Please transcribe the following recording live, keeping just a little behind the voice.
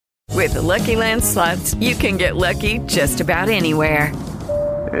With the Lucky Land Slots, you can get lucky just about anywhere.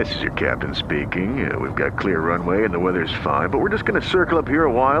 This is your captain speaking. We've got clear runway and the weather's fine, but we're just going to circle up here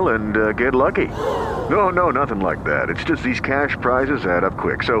a while and get lucky. No, nothing like that. It's just these cash prizes add up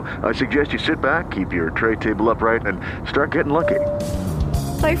quick. So I suggest you sit back, keep your tray table upright, and start getting lucky.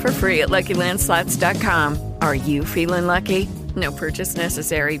 Play for free at LuckyLandSlots.com. Are you feeling lucky? No purchase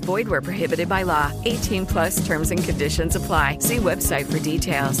necessary. Void where prohibited by law. 18 plus terms and conditions apply. See website for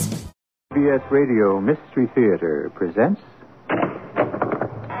details. CBS Radio Mystery Theater presents...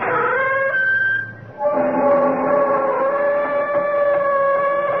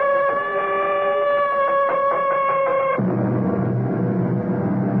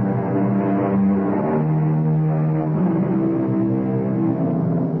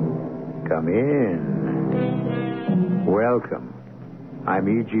 Come in. Welcome. I'm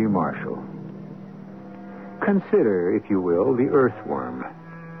E.G. Marshall. Consider, if you will, the earthworm,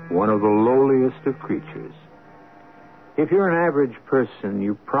 one of the lowliest of creatures. If you're an average person,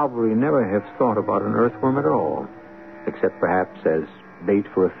 you probably never have thought about an earthworm at all, except perhaps as bait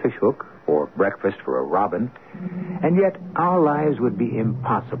for a fishhook or breakfast for a robin. And yet our lives would be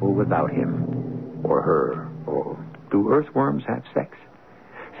impossible without him or her. Or do earthworms have sex?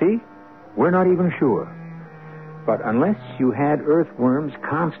 See? We're not even sure. But unless you had earthworms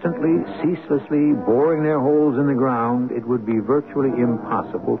constantly, ceaselessly boring their holes in the ground, it would be virtually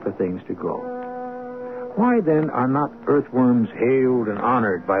impossible for things to grow. Why, then, are not earthworms hailed and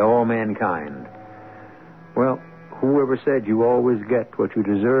honored by all mankind? Well, whoever said you always get what you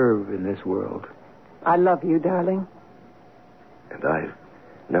deserve in this world? I love you, darling. And I've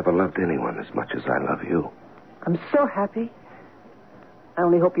never loved anyone as much as I love you. I'm so happy. I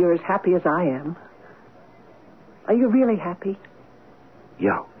only hope you're as happy as I am. Are you really happy?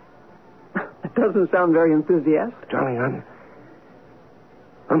 Yeah. That doesn't sound very enthusiastic. Darling,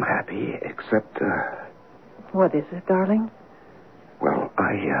 I'm happy, except, What is it, darling? Well,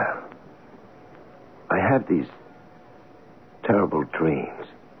 I have these terrible dreams.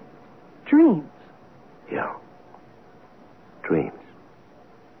 Dreams? Yeah. Dreams.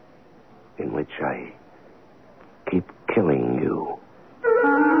 In which I keep killing you.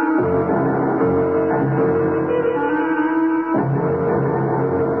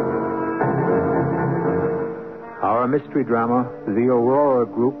 Our mystery drama, The Aurora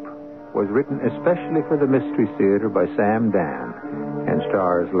Group, was written especially for the Mystery Theater by Sam Dan and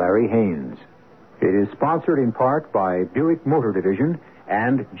stars Larry Haynes. It is sponsored in part by Buick Motor Division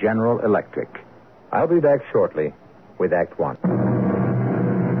and General Electric. I'll be back shortly with Act One.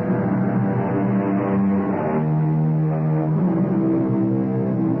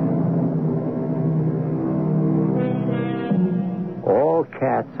 All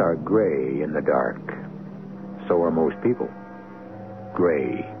cats are gray in the dark. So are most people.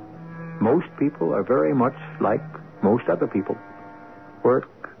 Gray. Most people are very much like most other people. Work,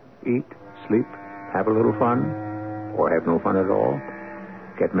 eat, sleep, have a little fun, or have no fun at all.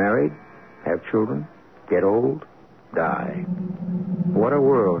 Get married, have children, get old, die. What a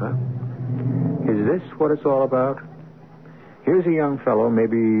world, huh? Is this what it's all about? Here's a young fellow,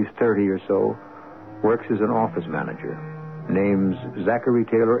 maybe 30 or so, works as an office manager. Name's Zachary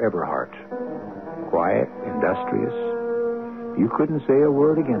Taylor Everhart. Quiet, industrious. You couldn't say a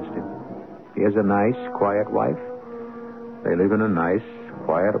word against him. He has a nice, quiet wife. They live in a nice,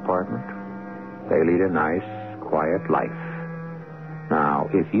 quiet apartment. They lead a nice, quiet life. Now,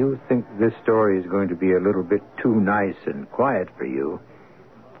 if you think this story is going to be a little bit too nice and quiet for you,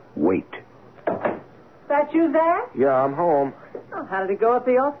 wait. That you, Zach? Yeah, I'm home. Oh, how did it go at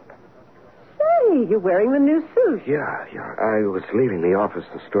the office? Say, you're wearing the new suit. Yeah. I was leaving the office.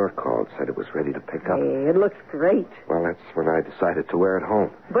 The store called, said it was ready to pick up. Hey, it looks great. Well, that's when I decided to wear it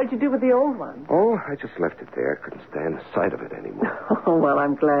home. What'd you do with the old one? Oh, I just left it there. Couldn't stand the sight of it anymore. Oh, well,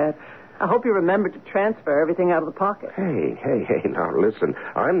 I'm glad. I hope you remembered to transfer everything out of the pocket. Hey, now listen.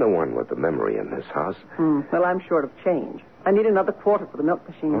 I'm the one with the memory in this house. Well, I'm short of change. I need another quarter for the milk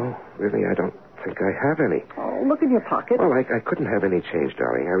machine. Oh, really? I don't think I have any. Oh, look in your pocket. Well, I couldn't have any change,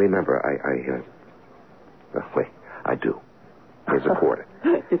 darling. I remember. Well, wait, I do. Here's a quarter.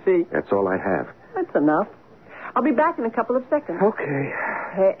 You see? That's all I have. That's enough. I'll be back in a couple of seconds. Okay.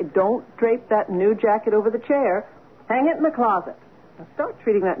 Hey, don't drape that new jacket over the chair. Hang it in the closet. Now start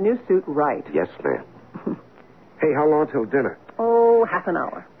treating that new suit right. Yes, ma'am. Hey, how long till dinner? Oh, half an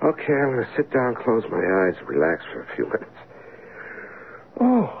hour. Okay, I'm going to sit down, close my eyes, relax for a few minutes.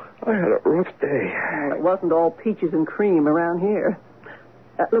 Oh, I had a rough day. Well, it wasn't all peaches and cream around here.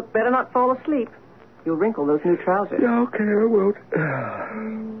 Look, better not fall asleep. You'll wrinkle those new trousers. Yeah, okay, I won't.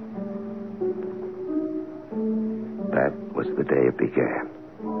 That was the day it began.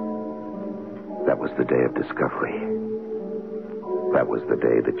 That was the day of discovery. That was the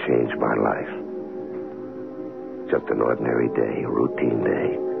day that changed my life. Just an ordinary day, a routine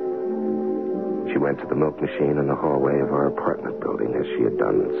day. She went to the milk machine in the hallway of our apartment building, as she had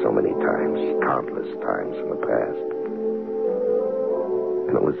done so many times, countless times in the past.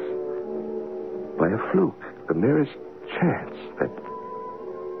 And it was by a fluke, the merest chance that...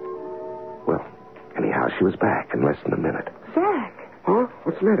 Well, anyhow, she was back in less than a minute. Zach! Huh?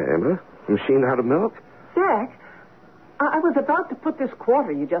 What's the matter, Emma? The machine out of milk? Zach, I was about to put this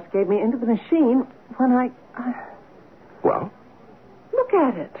quarter you just gave me into the machine when I... Well? Look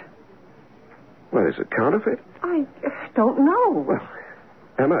at it. What, is it counterfeit? I don't know. Well,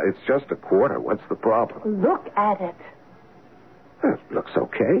 Emma, it's just a quarter. What's the problem? Look at it. Well, it looks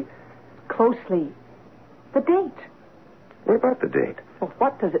okay. Closely. The date. What about the date? Well,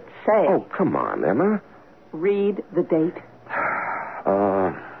 what does it say? Oh, come on, Emma. Read the date.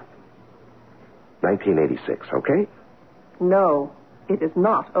 1986, okay? No, it is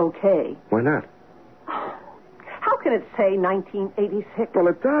not okay. Why not? How can it say 1986? Well,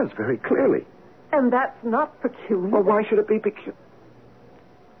 it does, very clearly. And that's not peculiar. Well, why should it be peculiar?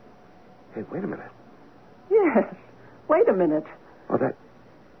 Hey, wait a minute. Yes. Wait a minute. Oh, that's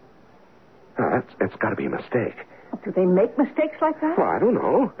got to be a mistake. Do they make mistakes like that? Well, I don't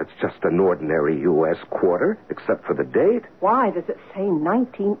know. It's just an ordinary U.S. quarter, except for the date. Why does it say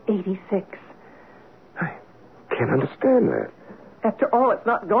 1986? I can't understand that. After all, it's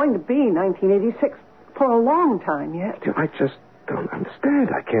not going to be 1986 for a long time yet. I just don't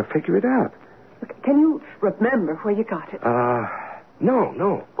understand. I can't figure it out. Look, can you remember where you got it? No.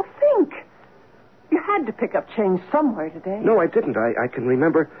 Well, think. You had to pick up change somewhere today. No, I didn't. I can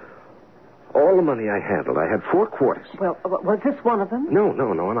remember all the money I handled. I had 4 quarters. Well, was this one of them? No,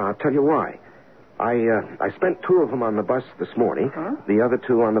 and I'll tell you why. I spent 2 of them on the bus this morning, the other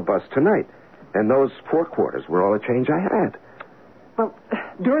 2 on the bus tonight. And those 4 quarters were all the change I had. Well,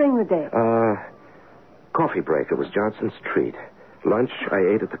 during the day? Coffee break. It was Johnson's treat. Lunch, I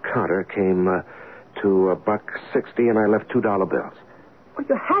ate at the counter, came to $1.60, and I left $2 bills. Well,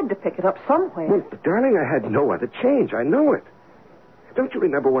 you had to pick it up somewhere. Well, darling, I had no other change. I know it. Don't you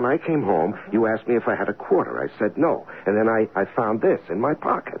remember when I came home, you asked me if I had a quarter? I said no. And then I found this in my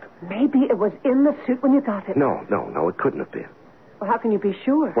pocket. Maybe it was in the suit when you got it. No, it couldn't have been. Well, how can you be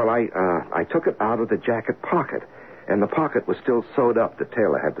sure? Well, I took it out of the jacket pocket, and the pocket was still sewed up. The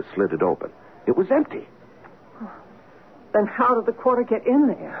tailor had to slit it open. It was empty. Then how did the quarter get in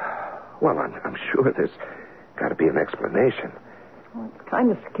there? Well, I'm sure there's got to be an explanation. Well, it's kind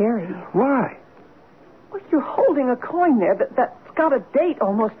of scary. Why? Well, you're holding a coin there that's got a date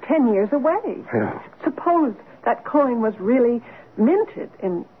almost 10 years away. Yeah. Suppose that coin was really minted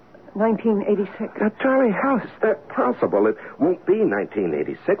in 1986. Now, darling, how is that possible? It won't be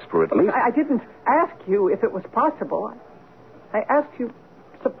 1986 for at least... I didn't ask you if it was possible. I asked you,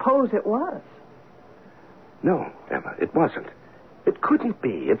 suppose it was. No, Emma, it wasn't. It couldn't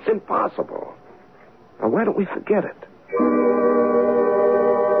be. It's impossible. Now, why don't we forget it?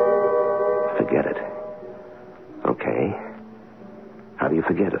 Forget it. Okay. How do you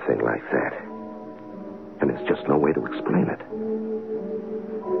forget a thing like that? And there's just no way to explain it.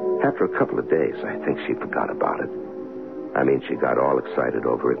 After a couple of days, I think she forgot about it. I mean, she got all excited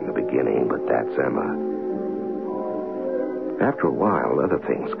over it in the beginning, but that's Emma. After a while, other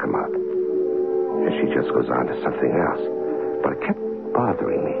things come up. And she just goes on to something else. But it kept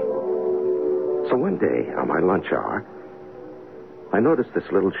bothering me. So one day, on my lunch hour, I noticed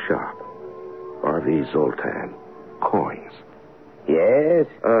this little shop. R.V. Zoltan. Coins. Yes?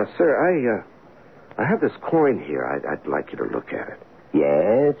 Sir, I have this coin here. I'd like you to look at it.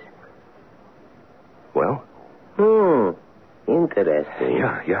 Yes? Well? Interesting.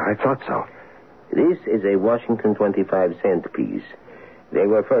 Yeah, I thought so. This is a Washington 25-cent piece. They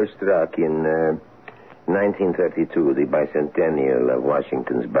were first struck in 1932, the bicentennial of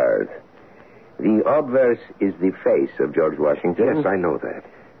Washington's birth. The obverse is the face of George Washington. Yes, I know that.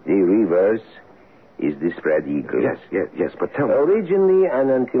 The reverse is the spread eagle. Yes, but tell me. Originally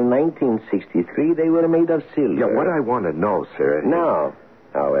and until 1963, they were made of silver. Yeah, what I want to know, sir... Now,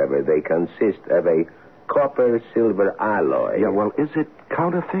 however, they consist of a copper-silver alloy. Yeah, well, is it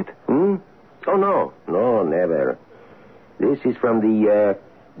counterfeit? Oh, no, never. This is from the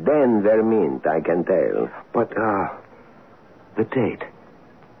Denver Mint, I can tell. But, the date.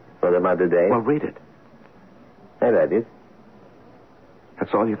 What about the date? Well, read it. I read it.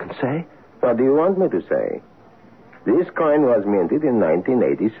 That's all you can say? What do you want me to say? This coin was minted in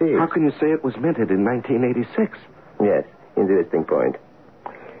 1986. How can you say it was minted in 1986? Yes, interesting point.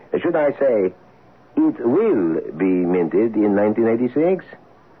 Should I say, it will be minted in 1986?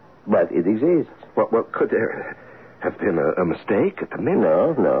 But it exists. Well, could there have been a mistake at the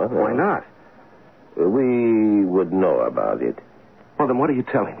minute? No. Why not? We would know about it. Well, then what are you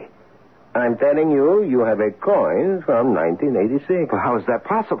telling me? I'm telling you have a coin from 1986. Well, how is that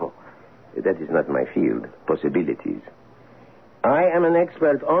possible? That is not my field. Possibilities. I am an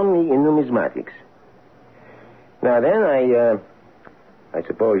expert only in numismatics. Now then, I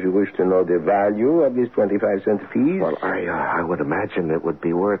suppose you wish to know the value of this 25-cent piece? Well, I would imagine it would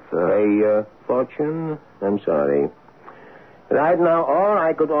be worth... A fortune? I'm sorry. Right now, all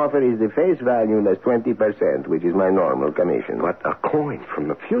I could offer is the face value less 20%, which is my normal commission. But a coin from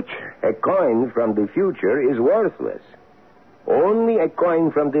the future. A coin from the future is worthless. Only a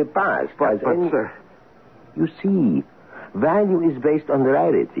coin from the past. But sir... You see, value is based on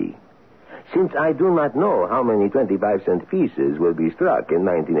rarity. Since I do not know how many 25-cent pieces will be struck in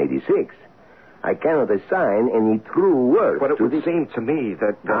 1986, I cannot assign any true worth. But it would seem to me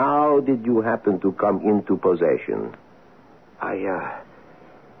that... How did you happen to come into possession? I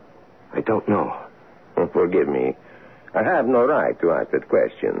don't know. Forgive me. I have no right to ask that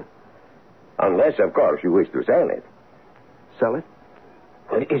question. Unless, of course, you wish to sell it. Sell it?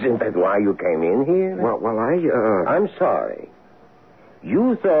 Isn't that why you came in here? Well, I'm sorry.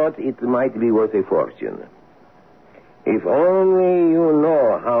 You thought it might be worth a fortune. If only you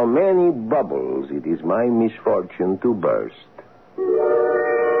know how many bubbles it is my misfortune to burst.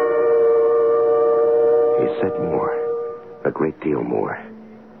 He said more. A great deal more.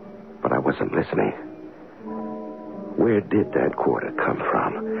 But I wasn't listening. Where did that quarter come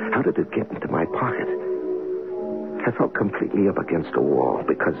from? How did it get into my pocket? I felt completely up against a wall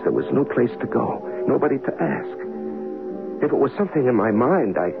because there was no place to go, nobody to ask. If it was something in my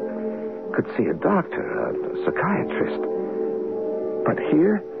mind, I could see a doctor, a psychiatrist. But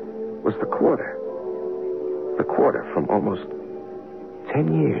here was the quarter. The quarter from almost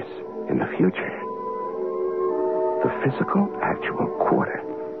 10 years in the future. The physical, actual quarter.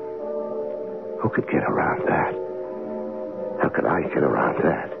 Who could get around that? How could I get around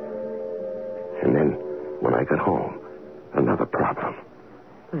that? And then, when I got home, another problem.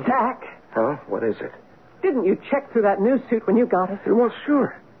 Zach! Huh? What is it? Didn't you check through that new suit when you got it? Well,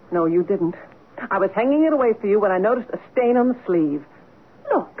 sure. No, you didn't. I was hanging it away for you when I noticed a stain on the sleeve.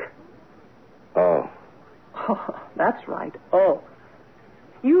 Look. Oh. Oh, that's right. Oh.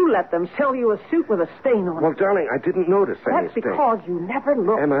 You let them sell you a suit with a stain on it. Well, darling, I didn't notice any That's stain. because you never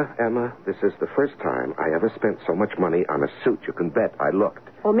looked. Emma, this is the first time I ever spent so much money on a suit. You can bet I looked.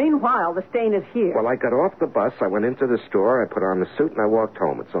 Well, meanwhile, the stain is here. Well, I got off the bus, I went into the store, I put on the suit, and I walked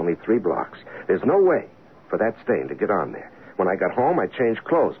home. It's only 3 blocks. There's no way for that stain to get on there. When I got home, I changed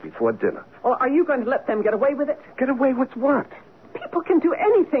clothes before dinner. Or are you going to let them get away with it? Get away with what? People can do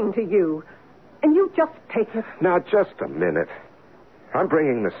anything to you. And you just take it. Now, just a minute. I'm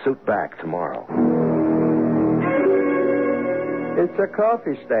bringing the suit back tomorrow. It's a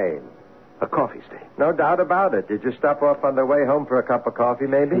coffee stain. A coffee stain? No doubt about it. Did you stop off on the way home for a cup of coffee,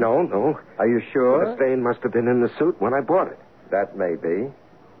 maybe? No. Are you sure? The stain must have been in the suit when I bought it. That may be.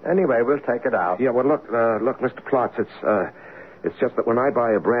 Anyway, we'll take it out. Yeah, well, look, Mr. Plotz, it's just that when I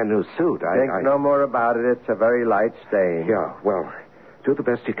buy a brand new suit, Think no more about it. It's a very light stain. Yeah, well, do the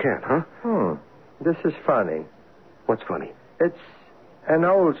best you can, huh? This is funny. What's funny? It's an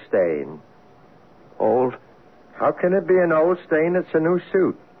old stain. Old? How can it be an old stain? It's a new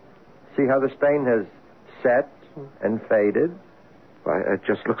suit. See how the stain has set and faded? Why, it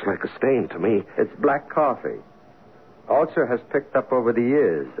just looks like a stain to me. It's black coffee. Also has picked up over the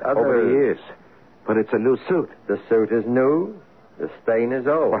years. Over the years? But it's a new suit. The suit is new. The stain is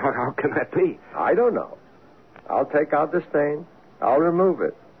old. Well, how can that be? I don't know. I'll take out the stain. I'll remove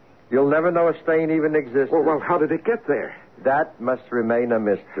it. You'll never know a stain even existed. Well, how did it get there? That must remain a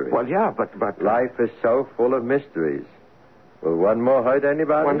mystery. Well, yeah, but... Life is so full of mysteries. Will one more hurt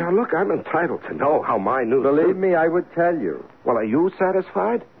anybody? Well, now, look, I'm entitled to know how my new Believe suit... me, I would tell you. Well, are you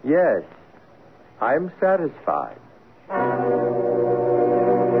satisfied? Yes. I'm satisfied. I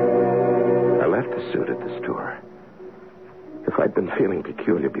left the suit at the store. If I'd been feeling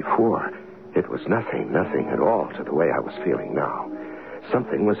peculiar before, it was nothing at all to the way I was feeling now.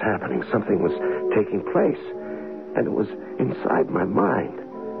 Something was happening. Something was taking place. And it was inside my mind.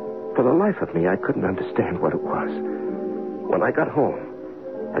 For the life of me, I couldn't understand what it was. When I got home,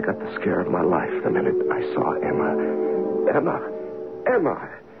 I got the scare of my life the minute I saw Emma. Emma!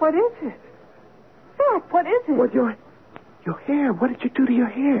 What is it? Zach, what is it? What, your hair. What did you do to your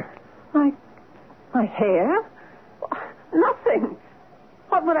hair? My hair? Nothing.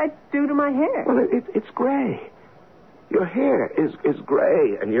 What would I do to my hair? Well, it's gray. Your hair is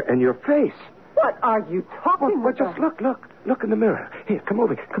gray, and your face. What are you talking about? Just look in the mirror. Here, come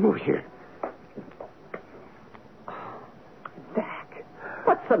over here. Zach,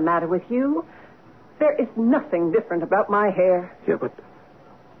 what's the matter with you? There is nothing different about my hair. Yeah, but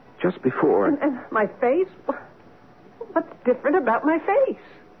just before... And my face? What's different about my face?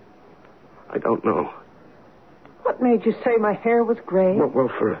 I don't know. What made you say my hair was gray? Well,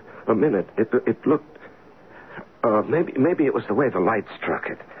 for a minute, it looked... maybe it was the way the light struck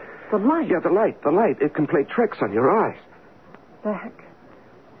it. The light? Yeah, the light. It can play tricks on your eyes. Zach,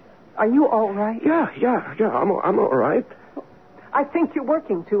 are you all right? Yeah, I'm all right. I think you're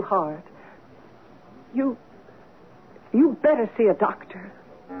working too hard. You better see a doctor.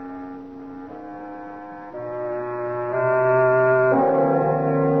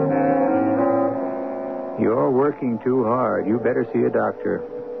 You're working too hard. You better see a doctor.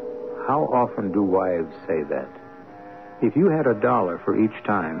 How often do wives say that? If you had $1 for each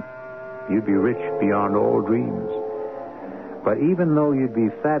time, you'd be rich beyond all dreams. But even though you'd be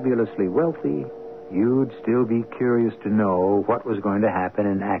fabulously wealthy, you'd still be curious to know what was going to happen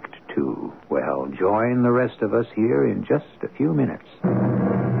in Act 2. Well, join the rest of us here in just a few minutes.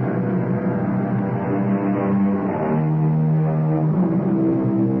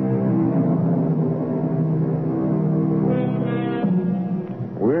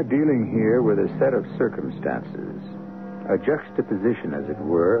 We're dealing here with a set of circumstances, a juxtaposition, as it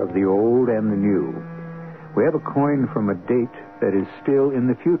were, of the old and the new. We have a coin from a date that is still in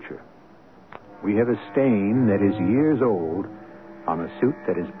the future. We have a stain that is years old on a suit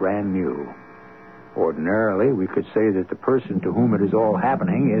that is brand new. Ordinarily, we could say that the person to whom it is all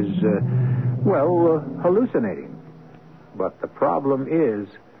happening is, hallucinating. But the problem is,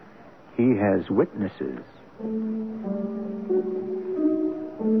 he has witnesses.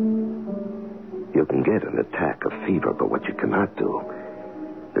 You can get an attack of fever, but what you cannot do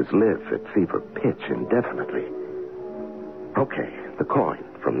is live at fever pitch indefinitely. Okay, the coin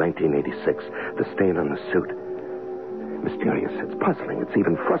from 1986, the stain on the suit. Mysterious, it's puzzling, it's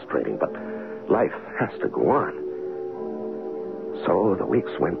even frustrating, but life has to go on. So the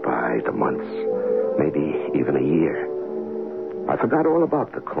weeks went by, the months, maybe even a year. I forgot all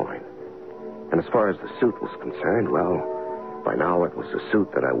about the coin. And as far as the suit was concerned, well, by now it was a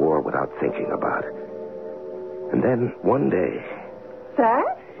suit that I wore without thinking about it. And then one day...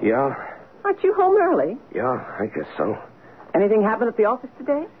 Zach? Yeah? Aren't you home early? Yeah, I guess so. Anything happened at the office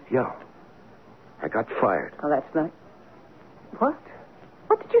today? Yeah. I got fired. Oh, that's nice. What?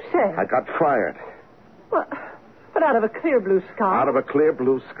 What did you say? I got fired. What? But out of a clear blue sky. Out of a clear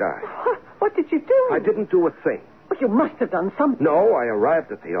blue sky. What did you do? I didn't do a thing. Well, you must have done something. No, I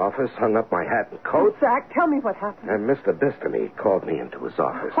arrived at the office, hung up my hat and coat. Zach, tell me what happened. And Mr. Bistany called me into his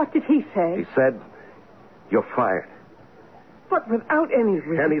office. What did he say? He said, "You're fired." But without any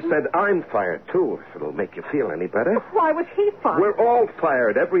reason. And he said, "I'm fired, too, if it'll make you feel any better." Why was he fired? We're all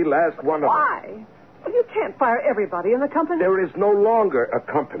fired, every last one of us. Why? Well, you can't fire everybody in the company. There is no longer a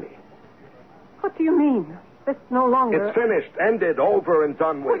company. What do you mean? It's no longer... It's finished, ended, over, and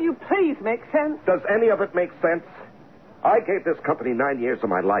done with. Will you please make sense? Does any of it make sense? I gave this company 9 years of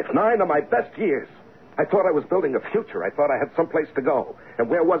my life, 9 of my best years. I thought I was building a future. I thought I had someplace to go. And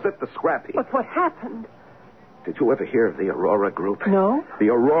where was it? The scrap heap. But what happened? Did you ever hear of the Aurora Group? No. The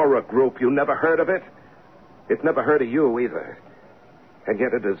Aurora Group. You never heard of it? It never heard of you either. And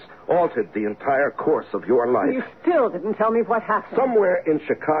yet it has altered the entire course of your life. You still didn't tell me what happened. Somewhere in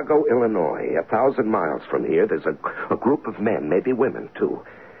Chicago, Illinois, 1,000 miles from here, there's a group of men, maybe women, too.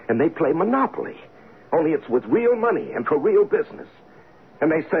 And they play Monopoly. Only it's with real money and for real business.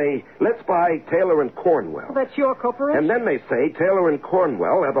 And they say, let's buy Taylor and Cornwell. Well, that's your corporation? And then they say Taylor and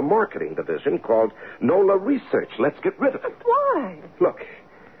Cornwell have a marketing division called NOLA Research. Let's get rid of it. Why? Look,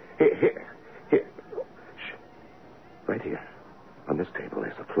 here. Shh. Right here. On this table,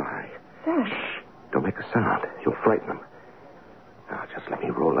 there's a fly. Zach. Shh. Don't make a sound. You'll frighten them. Now, just let me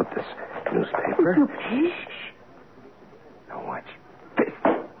roll up this newspaper. Shh. Now, watch this.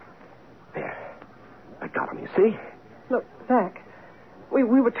 There. I got him, you see? Look, Zach, we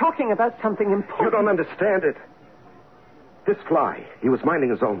were talking about something important. You don't understand it. This fly, he was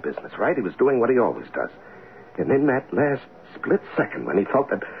minding his own business, right? He was doing what he always does. And in that last split second, when he felt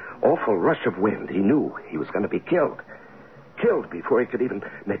that awful rush of wind, he knew he was going to be killed. Killed before he could even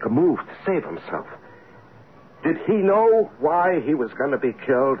make a move to save himself. Did he know why he was going to be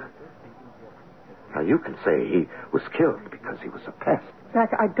killed? Now, you can say he was killed because he was a pest.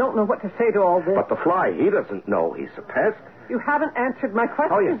 Zach, I don't know what to say to all this. But the fly, he doesn't know he's a pest. You haven't answered my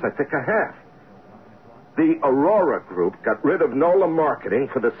question. Oh, yes, I think I have. The Aurora Group got rid of NOLA Marketing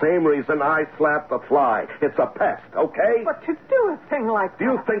for the same reason I slapped the fly. It's a pest, okay? But to do a thing like that... Do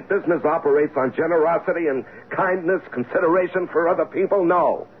you think business operates on generosity and kindness, consideration for other people?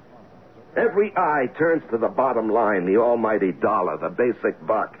 No. Every eye turns to the bottom line, the almighty dollar, the basic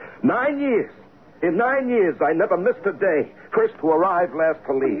buck. 9 years. In 9 years, I never missed a day. First to arrive, last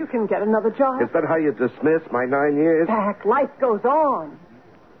to leave. You can get another job. Is that how you dismiss my 9 years? Jack, life goes on.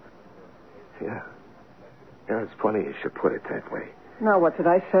 Yeah. Yeah, it's funny you should put it that way. Now, what did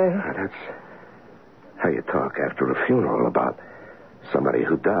I say? That's how you talk after a funeral about somebody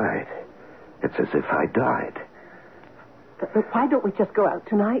who died. It's as if I died. But why don't we just go out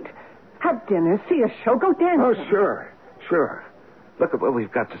tonight? Have dinner, see a show, go dancing. Oh, sure. Look at what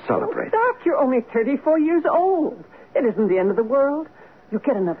we've got to celebrate. Oh, Doc, you're only 34 years old. It isn't the end of the world. You'll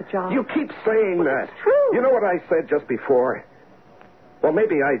get another job. You keep saying that. It's true. You know what I said just before? Well,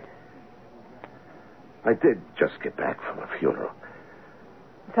 maybe I did just get back from a funeral.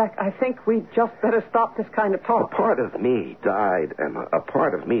 Zach, I think we just better stop this kind of talk. A part of me died, Emma. A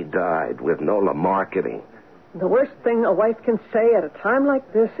part of me died with NOLA Marketing. The worst thing a wife can say at a time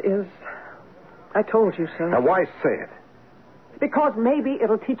like this is, I told you so. Now, why say it? Because maybe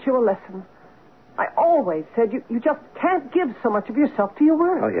it'll teach you a lesson. I always said you just can't give so much of yourself to your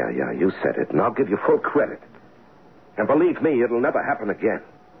work. Oh, yeah, you said it, and I'll give you full credit. And believe me, it'll never happen again.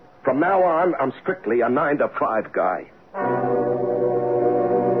 From now on, I'm strictly a 9-to-5 guy.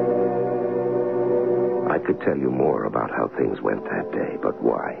 I could tell you more about how things went that day, but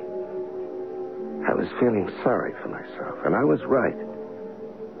why? I was feeling sorry for myself, and I was right.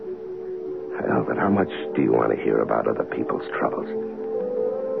 Well, but how much do you want to hear about other people's troubles?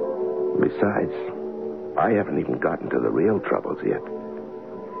 Besides, I haven't even gotten to the real troubles yet.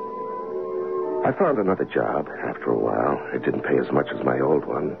 I found another job after a while. It didn't pay as much as my old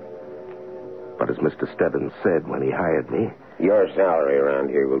one. But as Mr. Stebbins said when he hired me... Your salary around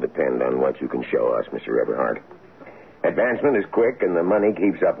here will depend on what you can show us, Mr. Eberhard. Advancement is quick and the money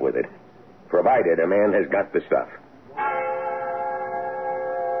keeps up with it. Provided a man has got the stuff.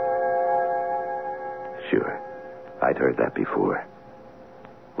 Sure. I'd heard that before.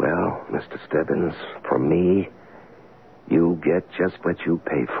 Well, Mr. Stebbins, for me, you get just what you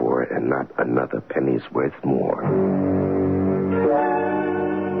pay for and not another penny's worth more.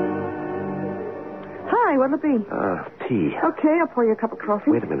 Hi, what'll it be? Tea. Okay, I'll pour you a cup of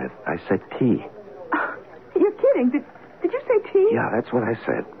coffee. Wait a minute. I said tea. You're kidding. Did you say tea? Yeah, that's what I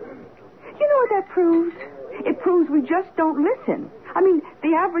said. You know what that proves? It proves we just don't listen. I mean,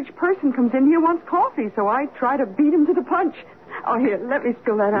 the average person comes in here wants coffee, so I try to beat him to the punch. Oh, here, let me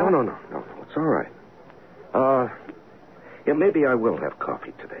spill that out. No. It's all right. Yeah, maybe I will have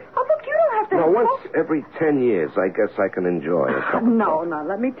coffee today. Oh, look, you don't have to have once coffee. every 10 years, I guess I can enjoy a cup of No, coffee.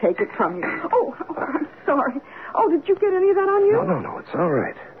 let me take it from you. Oh, I'm sorry. Oh, did you get any of that on you? No, it's all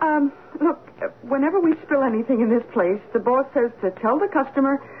right. Look, whenever we spill anything in this place, the boss says to tell the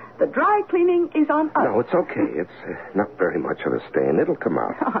customer the dry cleaning is on us. No, it's okay. It's not very much of a stain. It'll come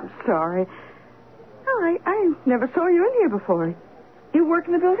out. Oh, I'm sorry. Oh, I never saw you in here before. You work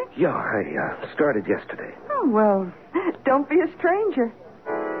in the building? Yeah, I started yesterday. Oh, well, don't be a stranger.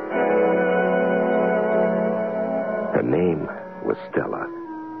 Her name was Stella.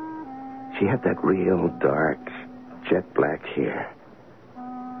 She had that real dark, jet black hair.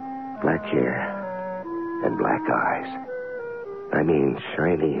 Black hair and black eyes. I mean,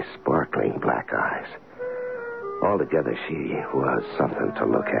 shiny, sparkling black eyes. Altogether, she was something to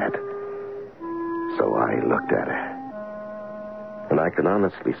look at. So I looked at her. And I can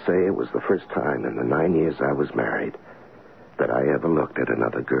honestly say it was the first time in the 9 years I was married that I ever looked at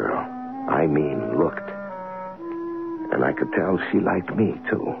another girl. I mean, looked. And I could tell she liked me,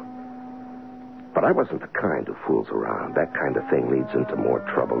 too. But I wasn't the kind who fools around. That kind of thing leads into more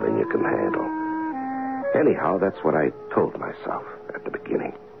trouble than you can handle. Anyhow, that's what I told myself at the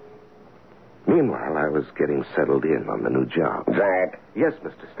beginning. Meanwhile, I was getting settled in on the new job. Zach. Yes,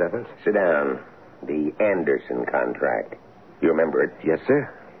 Mr. Stebbins. Sit down. The Anderson contract. You remember it? Yes, sir.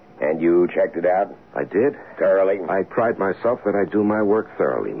 And you checked it out? I did. Thoroughly? I pride myself that I do my work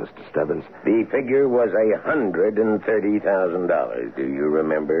thoroughly, Mr. Stebbins. The figure was $130,000. Do you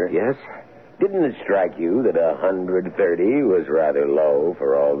remember? Yes. Didn't it strike you that $130 was rather low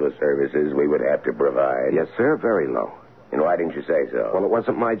for all the services we would have to provide? Yes, sir. Very low. And why didn't you say so? Well, it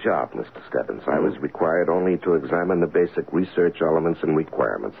wasn't my job, Mr. Stebbins. I was required only to examine the basic research elements and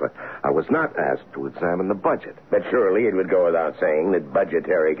requirements. I was not asked to examine the budget. But surely it would go without saying that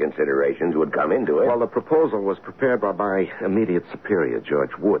budgetary considerations would come into it. Well, the proposal was prepared by my immediate superior,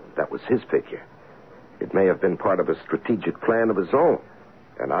 George Wood. That was his figure. It may have been part of a strategic plan of his own.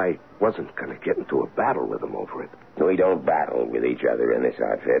 And I wasn't going to get into a battle with him over it. We don't battle with each other in this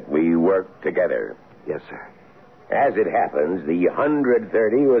outfit. We work together. Yes, sir. As it happens, the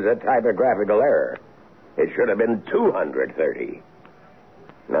 130 was a typographical error. It should have been 230.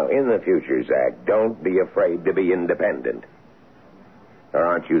 Now, in the future, Zach, don't be afraid to be independent. Or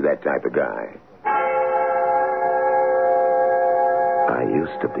aren't you that type of guy? I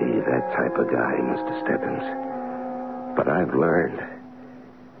used to be that type of guy, Mr. Stebbins. But I've learned.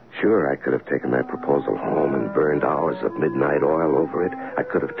 Sure, I could have taken that proposal home and burned hours of midnight oil over it. I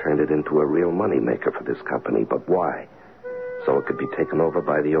could have turned it into a real moneymaker for this company. But why? So it could be taken over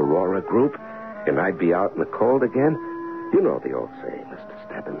by the Aurora group, and I'd be out in the cold again? You know the old saying, Mr.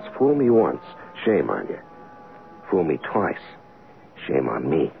 Stebbins. Fool me once, shame on you. Fool me twice, shame on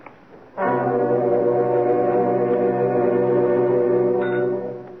me.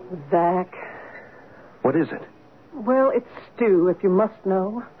 Zach. What is it? Well, it's stew, if you must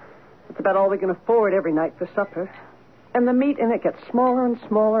know. It's about all we can afford every night for supper. And the meat in it gets smaller and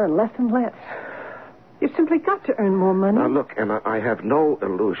smaller and less and less. You've simply got to earn more money. Now, look, Emma, I have no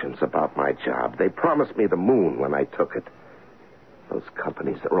illusions about my job. They promised me the moon when I took it. Those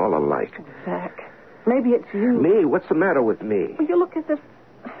companies, they're all alike. Zach, maybe it's you. Me? What's the matter with me? Well, you look as if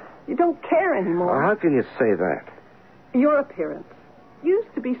you don't care anymore. Well, how can you say that? Your appearance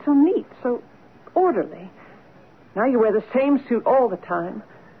used to be so neat, so orderly. Now you wear the same suit all the time.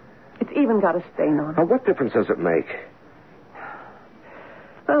 It's even got a stain on it. Now, what difference does it make?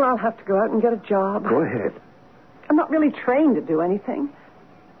 Well, I'll have to go out and get a job. Go ahead. I'm not really trained to do anything.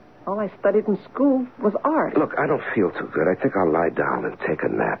 All I studied in school was art. Look, I don't feel too good. I think I'll lie down and take a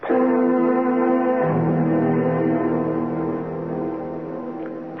nap.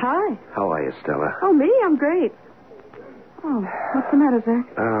 Hi. How are you, Stella? Oh, me? I'm great. Oh, what's the matter, Zach?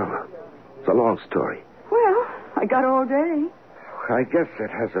 It's a long story. Well, I got all day. I guess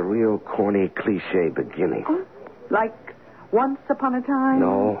it has a real corny, cliche beginning. Oh, like once upon a time?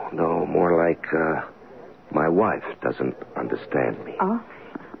 No, more like, my wife doesn't understand me. Oh,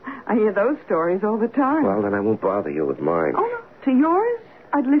 I hear those stories all the time. Well, then I won't bother you with mine. Oh, no. To yours,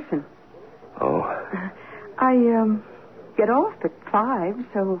 I'd listen. Oh? I, get off at 5,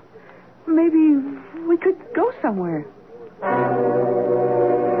 so maybe we could go somewhere.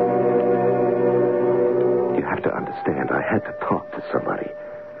 You have to understand, I had to talk to somebody.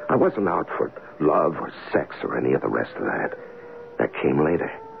 I wasn't out for love or sex or any of the rest of that. That came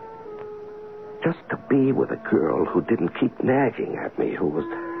later. Just to be with a girl who didn't keep nagging at me, who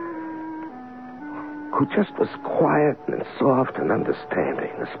just was quiet and soft and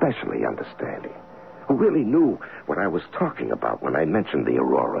understanding, especially understanding. Who really knew what I was talking about when I mentioned the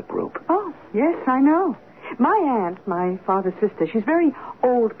Aurora group. Oh, yes, I know. My aunt, my father's sister, she's very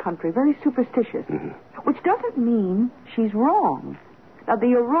old country, very superstitious. Mm-hmm. Which doesn't mean she's wrong. Now,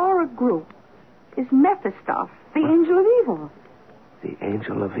 the Aurora group is Mephistopheles, the angel of evil. The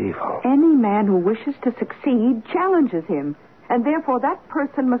angel of evil. Any man who wishes to succeed challenges him, and therefore that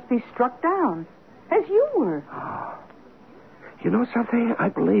person must be struck down, as you were. Oh. You know something? I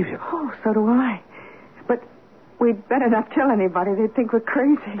believe you. Oh, so do I. But we'd better not tell anybody. They'd think we're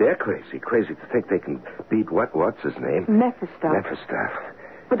crazy. They're crazy. Crazy to think they can beat what's his name? Mephistopheles. Mephistopheles.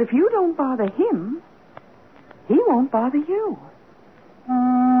 But if you don't bother him, he won't bother you.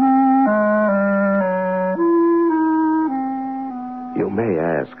 You may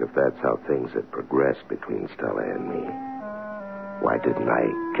ask if that's how things had progressed between Stella and me. Why didn't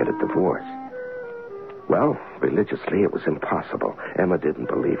I get a divorce? Well, religiously, it was impossible. Emma didn't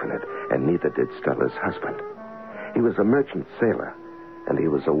believe in it, and neither did Stella's husband. He was a merchant sailor, and he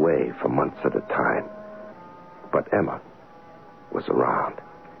was away for months at a time. But Emma was around.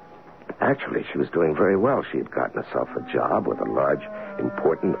 Actually, she was doing very well. She had gotten herself a job with a large,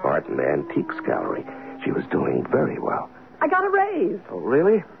 important art and antiques gallery. She was doing very well. I got a raise. Oh,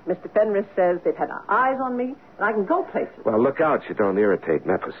 really? Mr. Fenris says they've had eyes on me, and I can go places. Well, look out. You don't irritate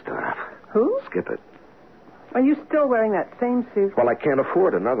Mephistopheles. Who? Skip it. Are you still wearing that same suit? Well, I can't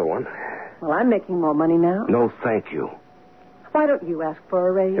afford another one. Well, I'm making more money now. No, thank you. Why don't you ask for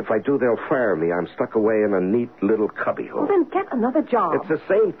a raise? If I do, they'll fire me. I'm stuck away in a neat little cubbyhole. Well, then get another job. It's the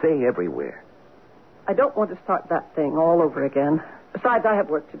same thing everywhere. I don't want to start that thing all over again. Besides, I have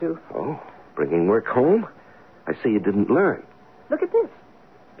work to do. Oh, bringing work home? I see you didn't learn. Look at this.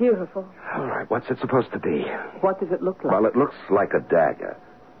 Beautiful. All right, what's it supposed to be? What does it look like? Well, it looks like a dagger.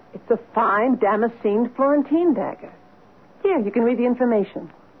 It's a fine damascened Florentine dagger. Here, you can read the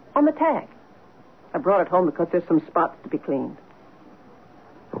information. On the tag. I brought it home because there's some spots to be cleaned.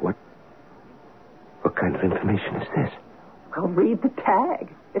 What kind of information is this? Well, read the tag.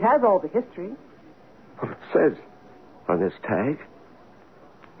 It has all the history. Well, it says on this tag,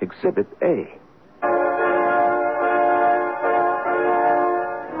 Exhibit A.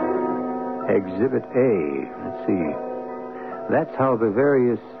 Exhibit A. Let's see. That's how the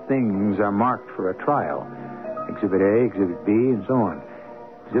various things are marked for a trial. Exhibit A, Exhibit B, and so on.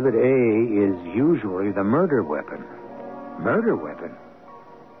 Exhibit A is usually the murder weapon. Murder weapon?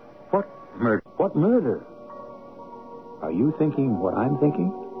 What murder? What murder? Are you thinking what I'm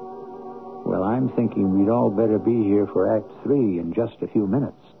thinking? Well, I'm thinking we'd all better be here for Act 3 in just a few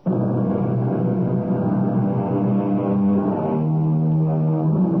minutes.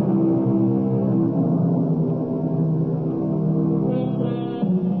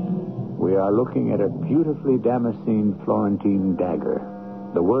 We are looking at a beautifully Damascene Florentine dagger,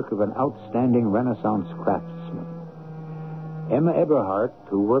 the work of an outstanding Renaissance craftsman. Emma Eberhardt,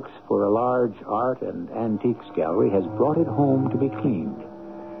 who works for a large art and antiques gallery, has brought it home to be cleaned.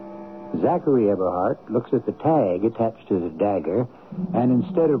 Zachary Eberhardt looks at the tag attached to the dagger, and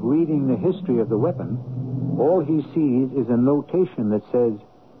instead of reading the history of the weapon, all he sees is a notation that says,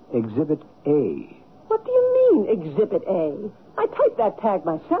 Exhibit A. What do you mean, Exhibit A? I typed that tag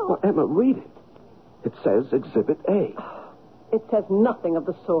myself. Well, Emma, read it. It says Exhibit A. It says nothing of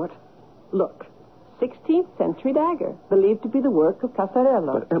the sort. Look, 16th century dagger, believed to be the work of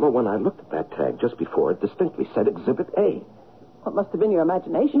Casarello. But, Emma, when I looked at that tag just before, it distinctly said Exhibit A. What must have been your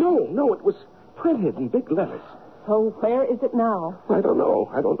imagination? No, it was printed in big letters. So where is it now? I don't know,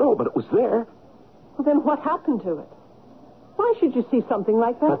 but it was there. Well, then what happened to it? Why should you see something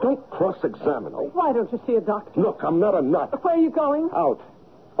like that? Now, don't cross-examine me. Why don't you see a doctor? Look, I'm not a nut. Where are you going? Out.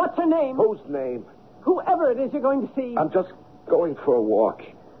 What's her name? Whose name? Whoever it is you're going to see. I'm just going for a walk.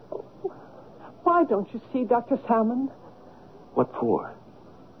 Why don't you see Dr. Salmon? What for?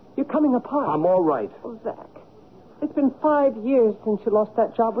 You're coming apart. I'm all right. Oh, Zach, it's been 5 years since you lost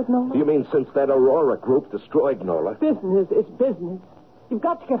that job with Nola. You mean since that Aurora group destroyed Nola? Business is business. You've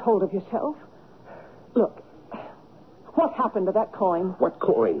got to get hold of yourself. Look, what happened to that coin? What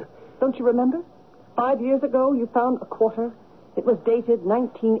coin? Don't you remember? 5 years ago, you found a quarter. It was dated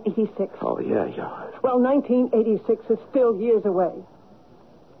 1986. Oh, yeah. Well, 1986 is still years away.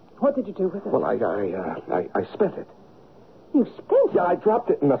 What did you do with it? Well, I spent it. You spent it? Yeah, I dropped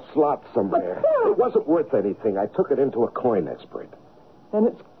it in a slot somewhere. But, Sarah... It wasn't worth anything. I took it into a coin expert. Then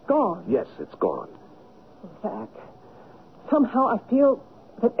it's gone. Yes, it's gone. Zach, somehow I feel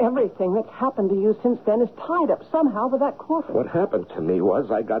that everything that's happened to you since then is tied up somehow with that quarter. What happened to me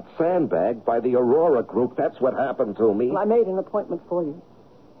was I got sandbagged by the Aurora group. That's what happened to me. Well, I made an appointment for you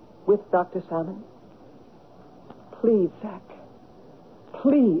with Dr. Salmon. Please, Zach.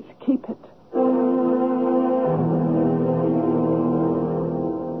 Please, keep it.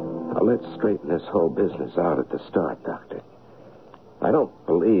 Now, let's straighten this whole business out at the start, Doctor. I don't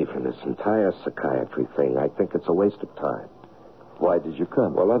believe in this entire psychiatry thing. I think it's a waste of time. Why did you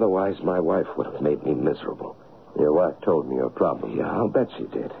come? Well, otherwise my wife would have made me miserable. Your wife told me your problem. Yeah, I'll bet she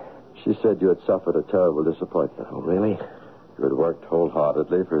did. She said you had suffered a terrible disappointment. Oh, really? You had worked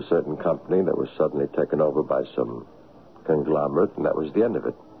wholeheartedly for a certain company that was suddenly taken over by some conglomerate, and that was the end of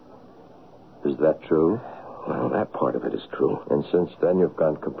it. Is that true? Well, that part of it is true. And since then, you've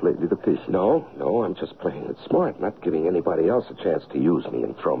gone completely to pieces. No, I'm just playing it smart, not giving anybody else a chance to use me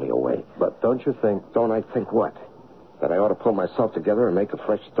and throw me away. But don't you think... Don't I think what? That I ought to pull myself together and make a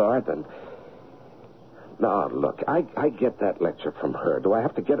fresh start? And... No, look, I get that lecture from her. Do I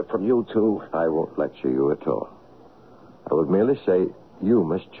have to get it from you, too? I won't lecture you at all. I will merely say you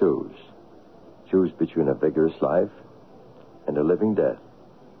must choose. Choose between a vigorous life and a living death.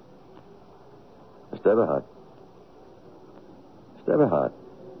 Mr. Eberhardt. Mr. Eberhardt.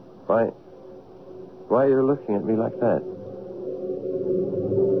 Why are you looking at me like that?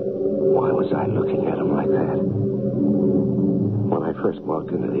 Why was I looking at him like that? When I first walked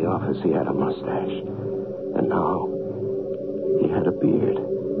into the office, he had a mustache. And now, he had a beard.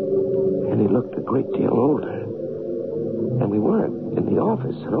 And he looked a great deal older. And we weren't in the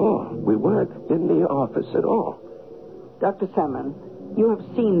office at all. We weren't in the office at all. Dr. Salmon, you have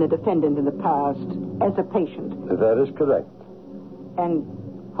seen the defendant in the past as a patient. That is correct. And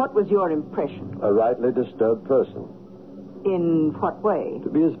what was your impression? A rightly disturbed person. In what way? To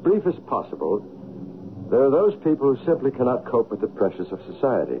be as brief as possible, there are those people who simply cannot cope with the pressures of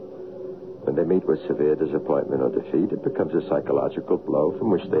society. When they meet with severe disappointment or defeat, it becomes a psychological blow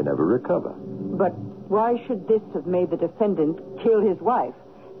from which they never recover. But why should this have made the defendant kill his wife?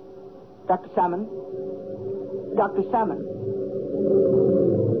 Dr. Salmon? Dr. Salmon?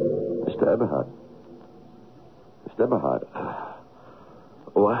 Mr. Eberhardt. Mr. Eberhardt.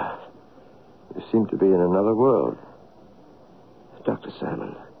 What? You seem to be in another world. Dr.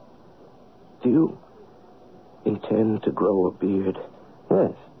 Salmon, do you intend to grow a beard?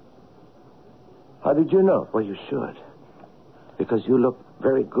 Yes. How did you know? Well, you should. Because you look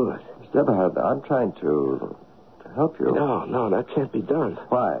very good. Mr. Eberhard, I'm trying to help you. No, that can't be done.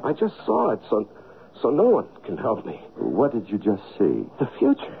 Why? I just saw it, so no one can help me. What did you just see? The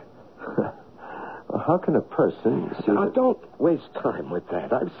future. Well, how can a person see... Now, don't waste time with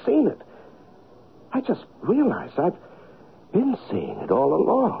that. I've seen it. I just realized I've been seeing it all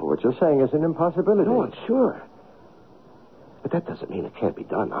along. What you're saying is an impossibility. No, I'm sure. But that doesn't mean it can't be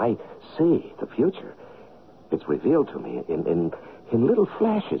done. I see the future. It's revealed to me in little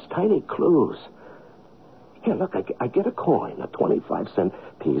flashes, tiny clues. Here, look, I get a coin, a 25-cent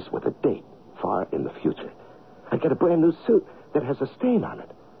piece with a date far in the future. I get a brand new suit that has a stain on it.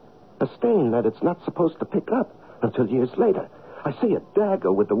 A stain that it's not supposed to pick up until years later. I see a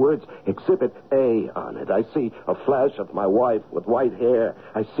dagger with the words Exhibit A on it. I see a flash of my wife with white hair.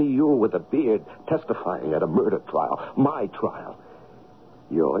 I see you with a beard testifying at a murder trial. My trial.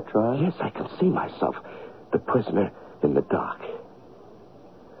 Your trial? Yes, I can see myself, the prisoner in the dock.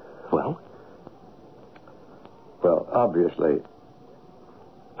 Well? Well, obviously.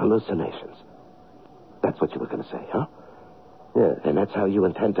 Hallucinations. That's what you were going to say, huh? Yes. And that's how you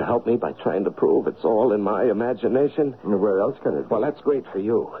intend to help me, by trying to prove it's all in my imagination? Where else can it be? Well, that's great for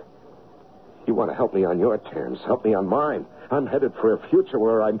you. You want to help me on your terms. Help me on mine. I'm headed for a future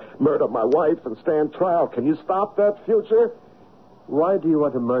where I murder my wife and stand trial. Can you stop that future? Why do you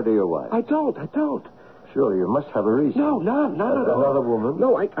want to murder your wife? I don't. Surely you must have a reason. No, not at all. Another woman?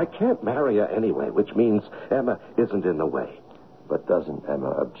 No, I can't marry her anyway, which means Emma isn't in the way. But doesn't Emma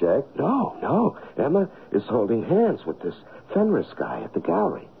object? No. Emma is holding hands with this Fenris guy at the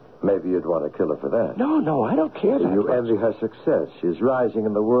gallery. Maybe you'd want to kill her for that. No, I don't care that You much. envy her success. She's rising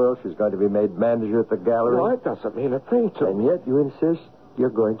in the world. She's going to be made manager at the gallery. No, it doesn't mean a thing to And me. yet you insist you're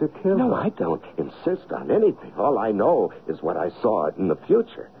going to kill her. No, I don't insist on anything. All I know is what I saw in the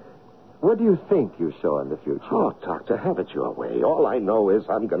future. What do you think you saw in the future? Oh, Doctor, have it your way. All I know is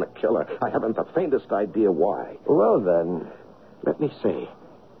I'm going to kill her. I haven't the faintest idea why. Well, then... Let me say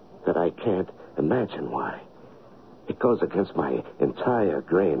that I can't imagine why. It goes against my entire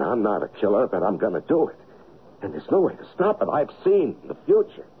grain. I'm not a killer, but I'm going to do it. And there's no way to stop it. I've seen the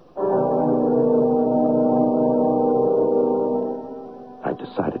future. I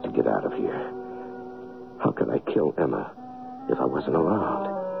decided to get out of here. How could I kill Emma if I wasn't around?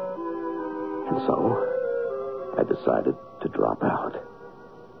 And so, I decided to drop out.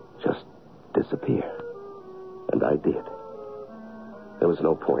 Just disappear. And I did. There was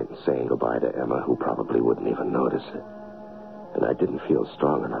no point in saying goodbye to Emma, who probably wouldn't even notice it. And I didn't feel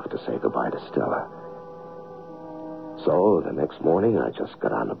strong enough to say goodbye to Stella. So, the next morning, I just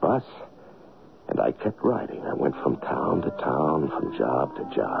got on the bus, and I kept riding. I went from town to town, from job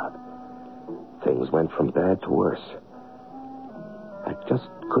to job. Things went from bad to worse. I just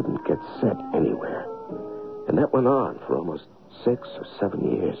couldn't get set anywhere. And that went on for almost 6 or 7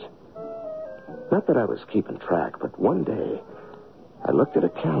 years. Not that I was keeping track, but one day, I looked at a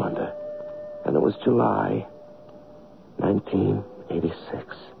calendar, and it was July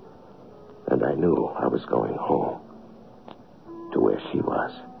 1986. And I knew I was going home, to where she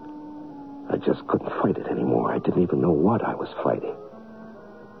was. I just couldn't fight it anymore. I didn't even know what I was fighting.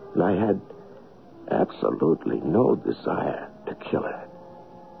 And I had absolutely no desire to kill her.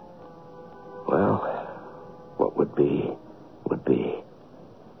 Well, what would be, would be.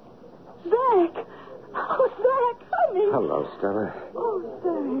 Zach! Oh, Zach, honey. Hello, Stella. Oh,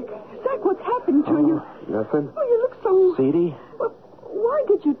 Zach. Zach, what's happened to you? Nothing? Oh, you look so... Seedy? Well, why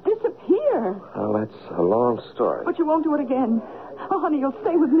did you disappear? Well, that's a long story. But you won't do it again. Oh, honey, you'll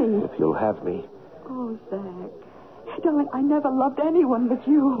stay with me. If you'll have me. Oh, Zach. Darling, I never loved anyone but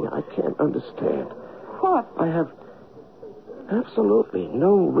you. Yeah, I can't understand. What? I have absolutely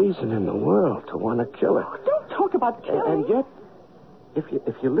no reason in the world to want to kill her. Oh, don't talk about killing. And yet, if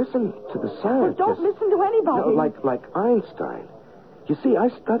you listen to the Well, scientists... don't listen to anybody. Like Einstein. You see, I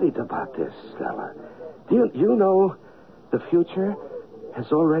studied about this, Stella. Do you know the future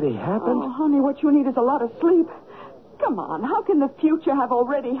has already happened? Oh, honey, what you need is a lot of sleep. Come on, how can the future have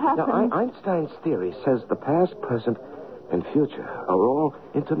already happened? Now, Einstein's theory says the past, present, and future are all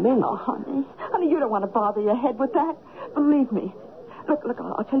intermingled. Oh, honey, you don't want to bother your head with that. Believe me. Look,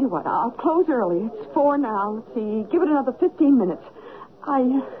 I'll tell you what. I'll close early. It's 4 now. Let's see. Give it another 15 minutes.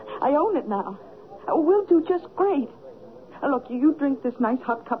 I own it now. We'll do just great. Look, you drink this nice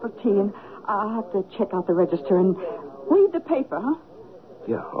hot cup of tea, and I'll have to check out the register and read the paper, huh?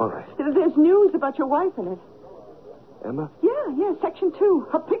 Yeah, all right. There's news about your wife in it. Emma? Yeah, Section 2.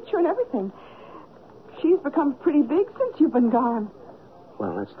 Her picture and everything. She's become pretty big since you've been gone.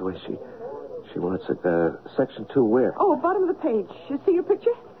 Well, that's the way she wants it. Section 2 where? Oh, bottom of the page. You see your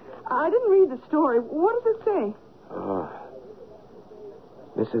picture? I didn't read the story. What does it say?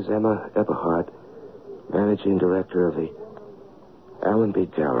 Mrs. Emma Eberhardt, managing director of the Allenby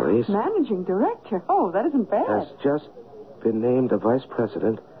Galleries, Managing director? Oh, that isn't bad. has just been named a vice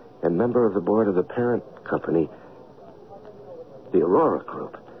president and member of the board of the parent company, the Aurora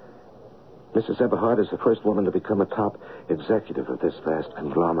Group. Mrs. Eberhardt is the first woman to become a top executive of this vast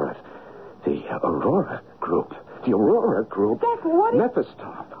conglomerate. The Aurora Group. The Aurora Group? Zach, what is...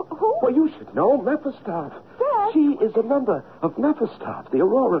 Mephistoff. Who? Well, you should know Mephistoff. Zach? She is a member of Mephistoff, the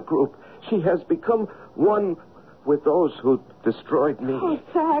Aurora Group. She has become one with those who destroyed me. Oh,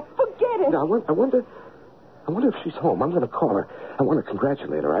 Zach, forget it. Now, I wonder if she's home. I'm going to call her. I want to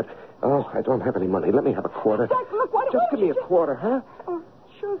congratulate her. I don't have any money. Let me have a quarter. Zach, look, what... Just give me a quarter, huh? Oh,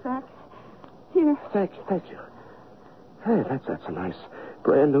 sure, Zach. Here. Thank you. Hey, that's a nice,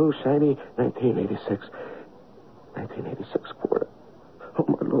 brand new, shiny 1986 quarter. Oh,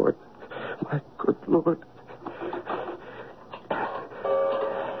 my Lord. My good Lord.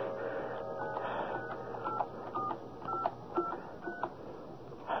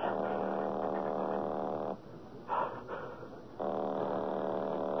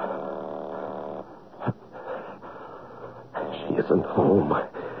 She isn't home.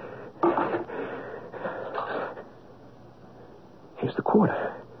 Here's the quarter.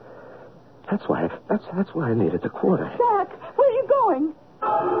 That's why I needed the quarter. Zach, where are you going?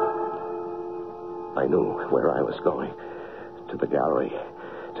 I knew where I was going. To the gallery.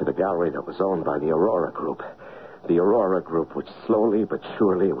 To the gallery that was owned by the Aurora Group. The Aurora Group, which slowly but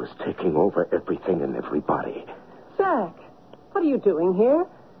surely was taking over everything and everybody. Zach, what are you doing here?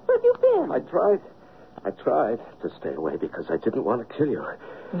 Where have you been? I tried to stay away because I didn't want to kill you.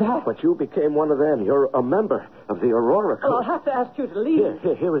 Zach. But you became one of them. You're a member of the Aurora Group. Well, I'll have to ask you to leave.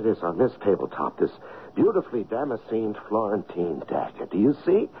 Here it is on this tabletop, this beautifully damascened Florentine dagger. Do you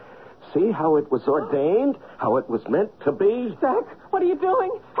see? See how it was ordained? How it was meant to be? Zach, what are you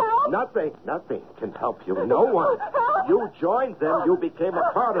doing? Help! Nothing can help you. No one. Help! You joined them. You became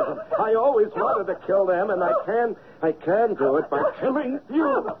a part of them. I always wanted to kill them, and I can do it by killing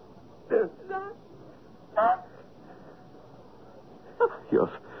you.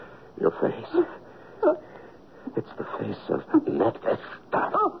 Your face. It's the face of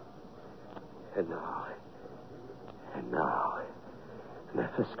Mephistoff. And now,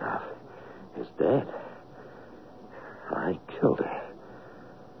 Mephistoff is dead. I killed her.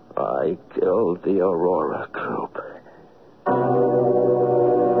 I killed the Aurora Group.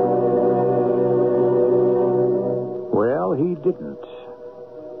 Well, he didn't.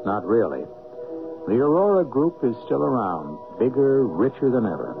 Not really. The Aurora Group is still around, bigger, richer than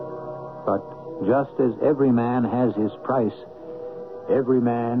ever. But just as every man has his price, every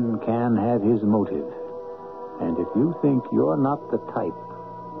man can have his motive. And if you think you're not the type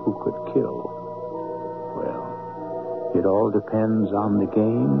who could kill, well, it all depends on the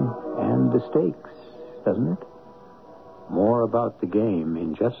game and the stakes, doesn't it? More about the game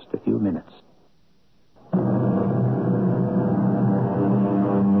in just a few minutes.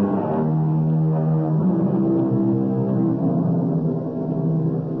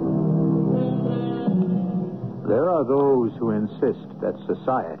 There are those who insist that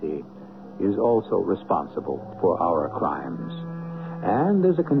society is also responsible for our crimes. And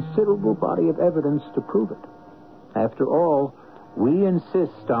there's a considerable body of evidence to prove it. After all, we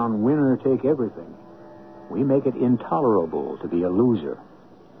insist on winner-take-everything. We make it intolerable to be a loser.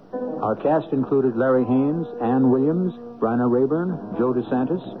 Our cast included Larry Haynes, Ann Williams, Bryna Rayburn, Joe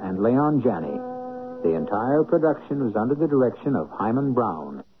DeSantis, and Leon Janney. The entire production was under the direction of Hyman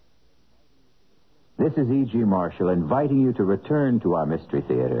Brown. This is E.G. Marshall inviting you to return to our Mystery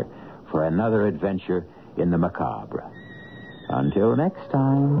Theater for another adventure in the macabre. Until next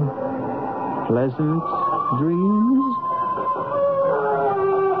time, pleasant dreams.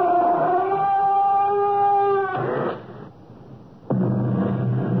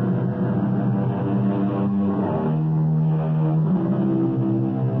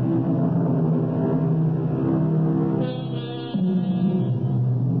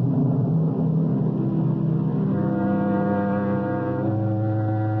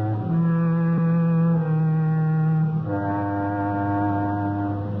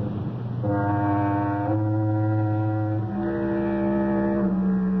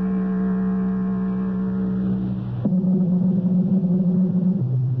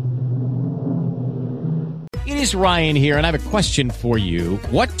 It is Ryan here, and I have a question for you.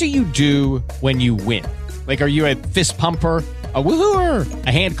 What do you do when you win? Like, are you a fist pumper, a woohooer,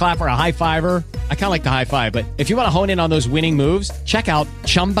 a hand clapper, a high fiver? I kind of like the high five, but if you want to hone in on those winning moves, check out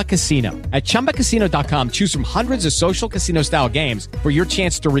Chumba Casino. At ChumbaCasino.com, choose from hundreds of social casino-style games for your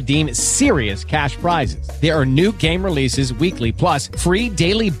chance to redeem serious cash prizes. There are new game releases weekly, plus free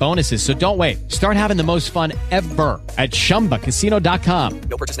daily bonuses. So don't wait. Start having the most fun ever at ChumbaCasino.com.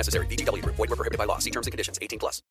 No purchase necessary. VGW Group. Void where prohibited by law. See terms and conditions. 18+.